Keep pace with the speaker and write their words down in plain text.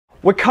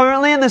We're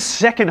currently in the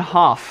second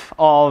half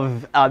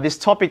of this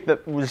topic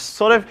that was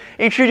sort of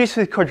introduced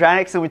with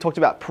quadratics, and we talked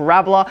about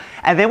parabola,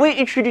 and then we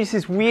introduced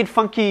this weird,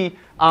 funky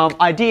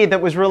idea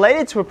that was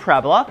related to a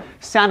parabola,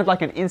 sounded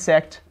like an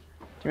insect.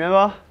 Do you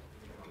remember?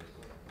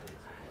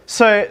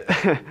 So,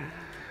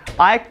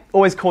 I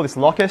always call this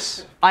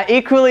locus. I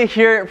equally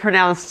hear it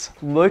pronounced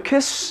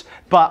locus,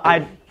 but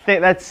I think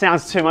that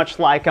sounds too much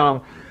like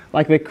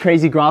the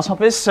crazy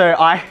grasshoppers, so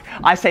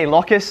I say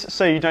locus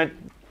so you don't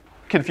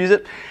confuse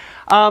it.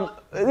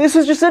 This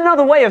is just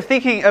another way of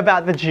thinking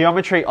about the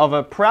geometry of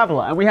a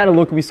parabola, and we had a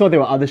look and we saw there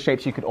were other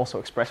shapes you could also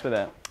express with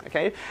it.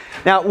 Okay,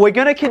 now we're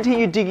going to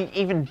continue digging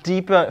even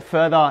deeper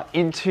further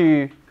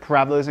into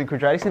parabolas and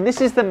quadratics, and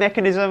this is the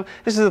mechanism,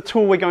 this is the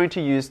tool we're going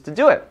to use to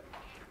do it.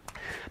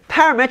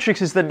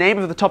 Parametrics is the name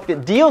of the topic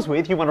that deals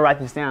with, you want to write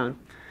this down,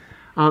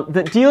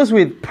 that deals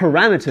with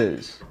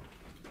parameters.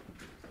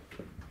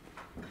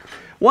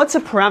 What's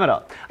a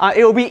parameter?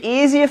 It will be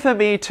easier for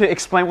me to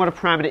explain what a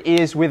parameter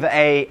is with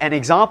an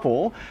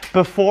example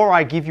before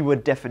I give you a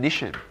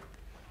definition.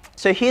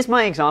 So here's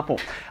my example,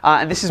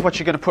 and this is what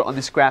you're going to put on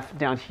this graph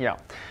down here.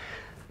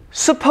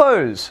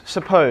 Suppose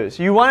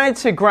you wanted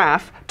to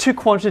graph two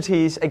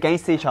quantities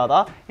against each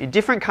other in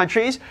different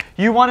countries.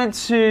 You wanted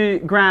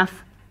to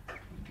graph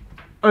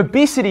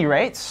obesity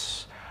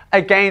rates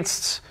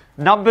against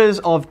numbers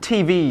of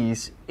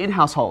TVs in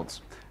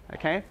households.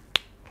 Okay?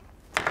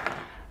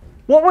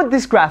 What would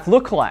this graph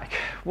look like?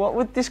 What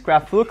would this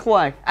graph look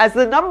like? As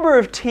the number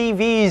of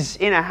TVs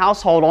in a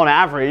household on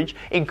average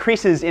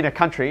increases in a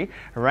country,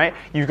 right?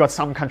 You've got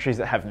some countries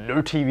that have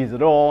no TVs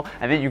at all,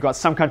 and then you've got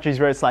some countries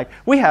where it's like,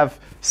 we have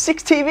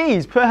 6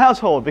 TVs per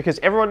household because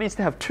everyone needs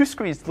to have 2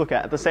 screens to look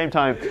at the same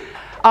time.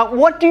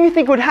 What do you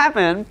think would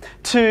happen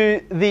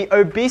to the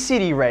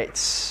obesity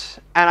rates?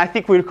 And I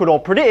think we could all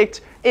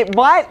predict it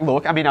might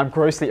look, I mean, I'm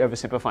grossly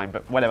oversimplifying,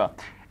 but whatever.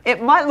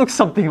 It might look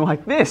something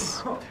like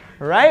this,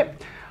 right?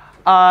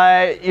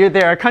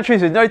 There are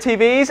countries with no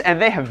TVs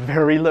and they have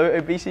very low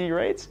obesity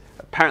rates,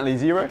 apparently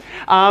 0.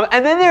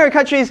 And then there are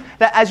countries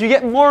that as you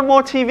get more and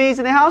more TVs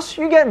in the house,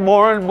 you get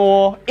more and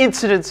more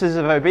incidences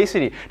of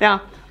obesity.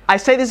 Now, I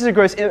say this is a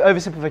gross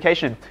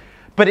oversimplification,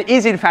 but it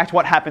is in fact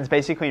what happens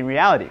basically in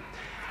reality.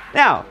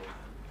 Now,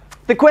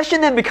 the question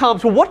then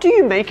becomes, well, what do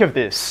you make of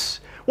this?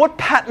 What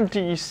pattern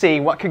do you see?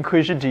 What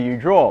conclusion do you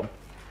draw?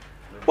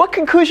 What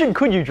conclusion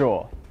could you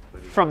draw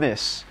from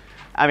this?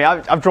 I mean,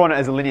 I've drawn it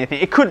as a linear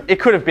thing. It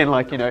could have been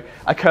like, you know,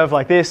 a curve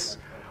like this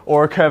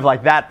or a curve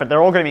like that, but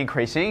they're all going to be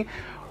increasing.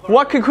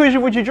 What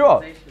conclusion would you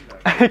draw?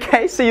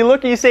 Okay, so you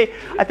look and you see,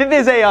 I think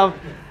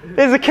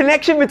there's a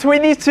connection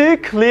between these two,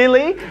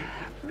 clearly.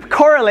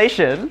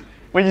 Correlation,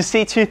 when you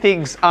see two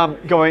things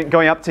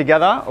going up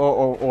together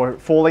or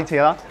falling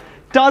together,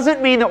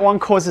 doesn't mean that one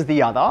causes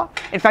the other.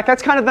 In fact,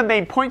 that's kind of the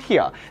main point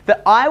here,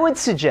 that I would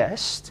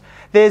suggest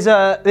there's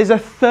a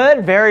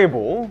third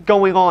variable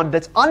going on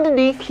that's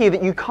underneath here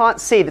that you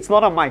can't see, that's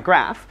not on my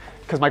graph,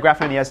 because my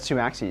graph only has 2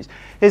 axes.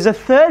 There's a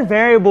third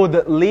variable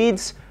that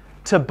leads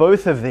to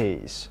both of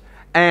these.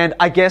 And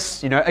I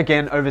guess, you know,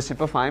 again,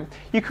 oversimplifying,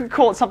 you could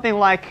call it something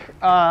like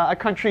a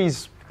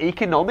country's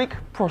economic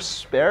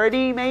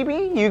prosperity,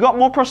 maybe? You got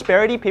more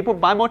prosperity, people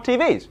buy more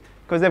TVs,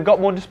 because they've got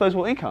more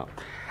disposable income.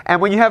 And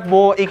when you have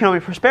more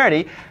economic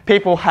prosperity,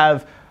 people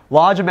have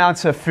large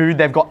amounts of food,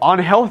 they've got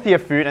unhealthier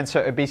food, and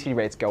so obesity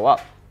rates go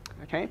up.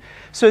 Okay?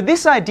 So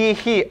this idea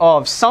here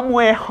of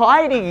somewhere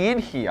hiding in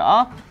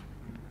here,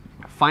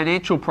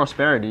 financial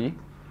prosperity,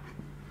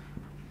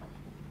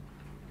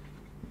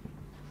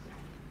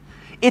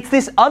 it's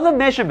this other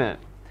measurement.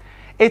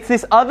 It's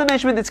this other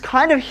measurement that's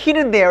kind of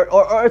hidden there,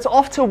 or it's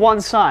off to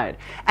one side.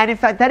 And in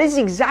fact, that is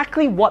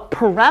exactly what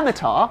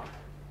parameter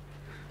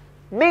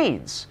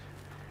means.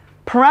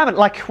 Parameter,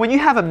 like when you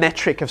have a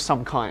metric of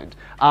some kind.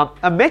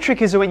 A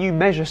metric is when you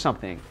measure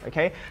something,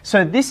 okay?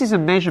 So this is a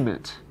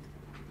measurement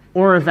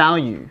or a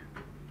value.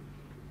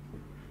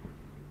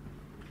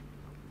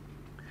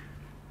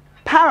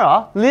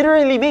 Para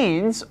literally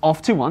means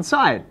off to one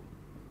side.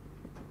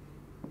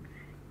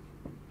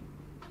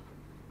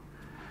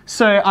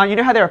 So you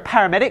know how there are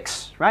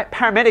paramedics, right?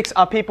 Paramedics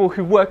are people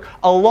who work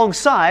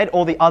alongside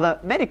all the other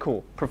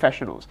medical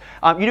professionals.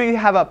 You know you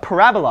have a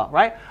parabola,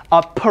 right?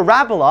 A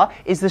parabola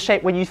is the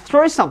shape when you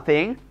throw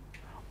something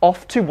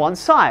off to one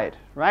side,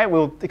 right?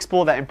 We'll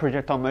explore that in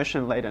projectile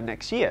motion later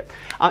next year.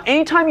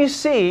 Anytime you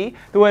see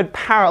the word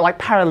like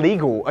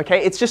paralegal,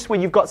 okay, it's just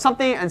when you've got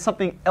something and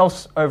something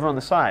else over on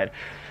the side.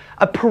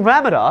 A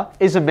parameter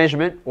is a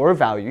measurement or a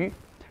value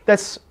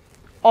that's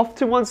off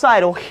to one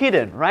side or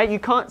hidden, right? You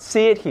can't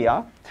see it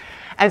here.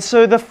 And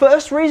so the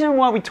first reason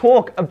why we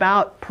talk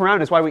about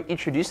parameters, why we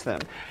introduce them,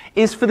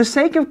 is for the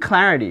sake of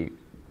clarity.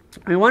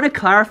 We want to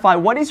clarify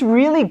what is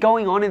really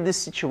going on in this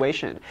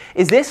situation.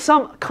 Is there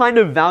some kind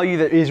of value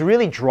that is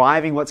really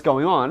driving what's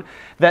going on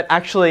that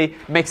actually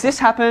makes this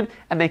happen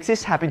and makes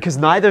this happen, because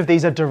neither of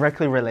these are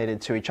directly related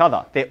to each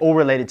other. They're all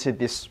related to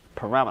this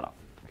parameter.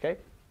 Okay?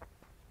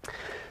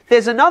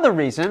 There's another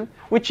reason,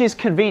 which is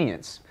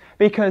convenience.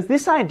 Because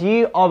this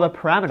idea of a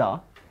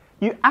parameter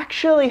you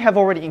actually have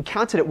already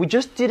encountered it. We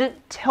just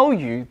didn't tell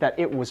you that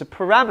it was a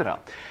parameter.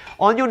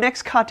 On your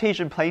next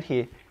Cartesian plane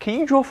here, can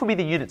you draw for me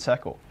the unit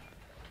circle?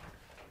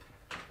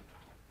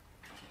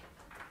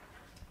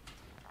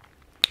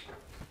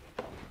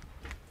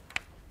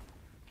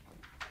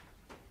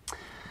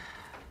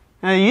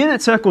 Now, the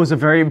unit circle is a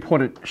very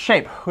important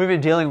shape. We've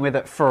been dealing with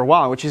it for a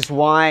while, which is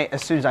why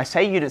as soon as I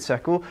say unit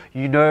circle,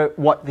 you know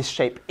what this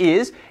shape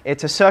is.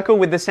 It's a circle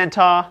with the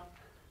center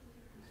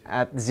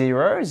at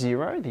 0,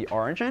 0, the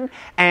origin.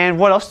 And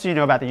what else do you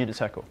know about the unit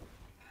circle?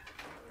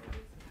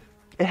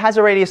 It has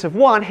a radius of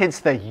 1, hence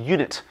the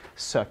unit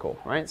circle,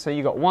 right? So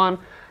you got 1,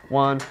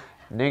 1,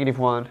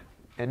 -1,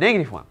 and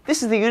 -1.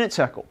 This is the unit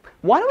circle.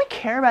 Why do we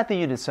care about the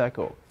unit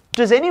circle?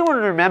 Does anyone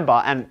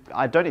remember, and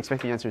I don't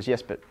expect the answer is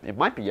yes, but it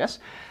might be yes.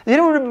 Does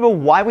anyone remember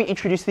why we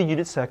introduced the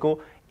unit circle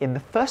in the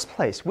first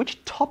place?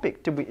 Which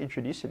topic did we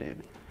introduce it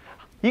in?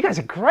 You guys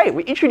are great.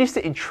 We introduced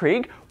it in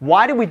trig.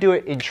 Why did we do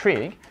it in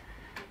trig?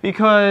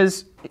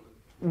 Because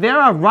there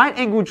are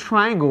right-angled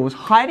triangles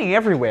hiding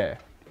everywhere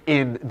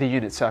in the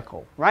unit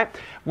circle, right?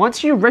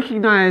 Once you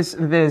recognize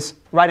there's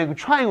right-angled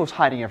triangles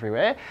hiding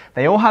everywhere,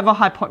 they all have a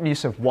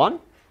hypotenuse of 1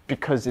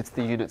 because it's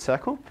the unit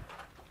circle.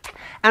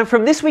 And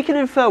from this we can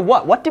infer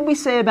what? What did we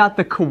say about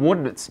the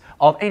coordinates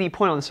of any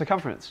point on the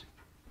circumference?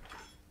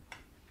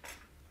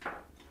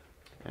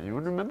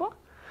 Anyone remember?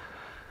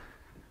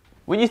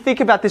 When you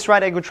think about this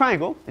right-angled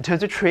triangle, in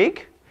terms of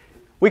trig,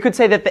 we could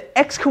say that the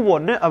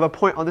x-coordinate of a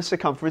point on the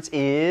circumference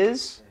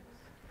is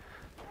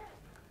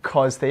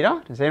cos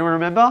theta. Does anyone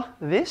remember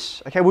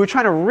this? Okay, we were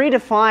trying to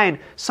redefine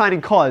sine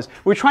and cos.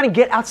 We were trying to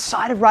get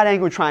outside of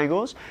right-angled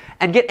triangles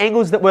and get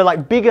angles that were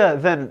like bigger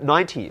than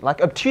 90, like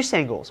obtuse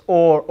angles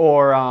or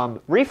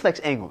reflex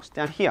angles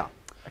down here.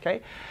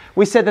 Okay,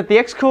 we said that the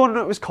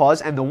x-coordinate was cos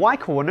and the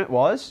y-coordinate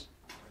was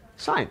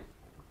sine.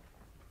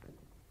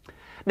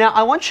 Now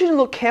I want you to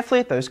look carefully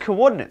at those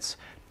coordinates.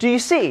 Do you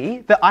see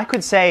that I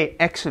could say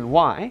x and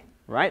y,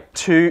 right?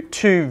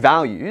 Two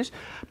values,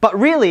 but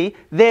really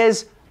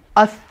there's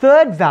a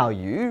third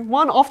value,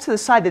 one off to the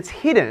side that's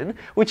hidden,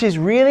 which is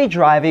really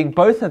driving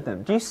both of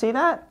them. Do you see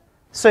that?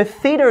 So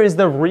theta is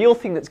the real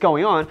thing that's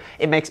going on.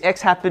 It makes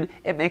x happen,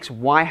 it makes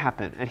y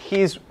happen. And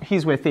here's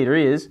where theta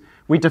is.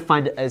 We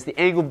defined it as the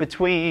angle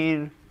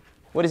between,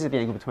 what is it the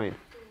angle between?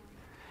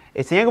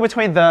 It's the angle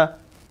between the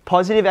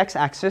positive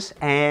x-axis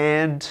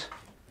and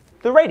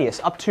the radius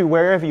up to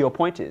wherever your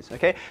point is,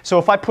 okay? So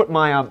if I put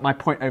my, my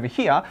point over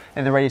here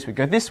and the radius would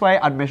go this way,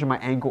 I'd measure my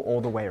angle all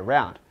the way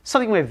around.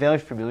 Something we're very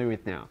familiar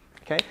with now,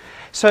 okay?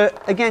 So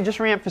again, just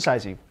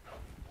re-emphasizing.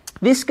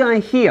 This guy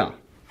here,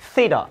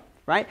 theta,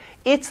 right?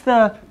 It's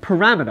the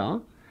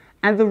parameter,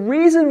 and the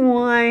reason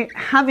why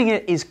having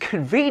it is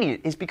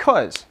convenient is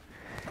because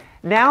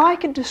now I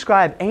can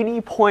describe any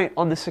point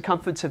on the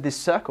circumference of this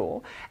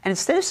circle, and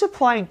instead of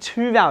supplying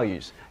two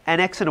values, an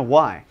x and a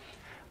y,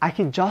 I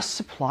can just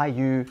supply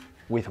you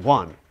with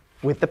one,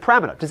 with the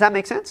parameter. Does that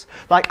make sense?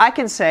 Like I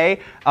can say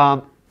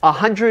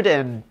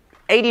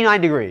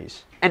 189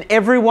 degrees, and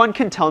everyone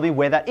can tell me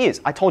where that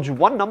is. I told you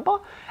one number,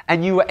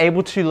 and you were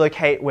able to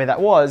locate where that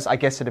was. I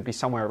guess it'd be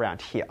somewhere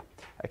around here.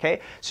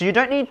 Okay, so you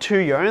don't need two,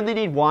 you only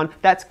need one.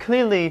 That's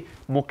clearly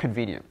more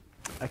convenient.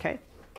 Okay.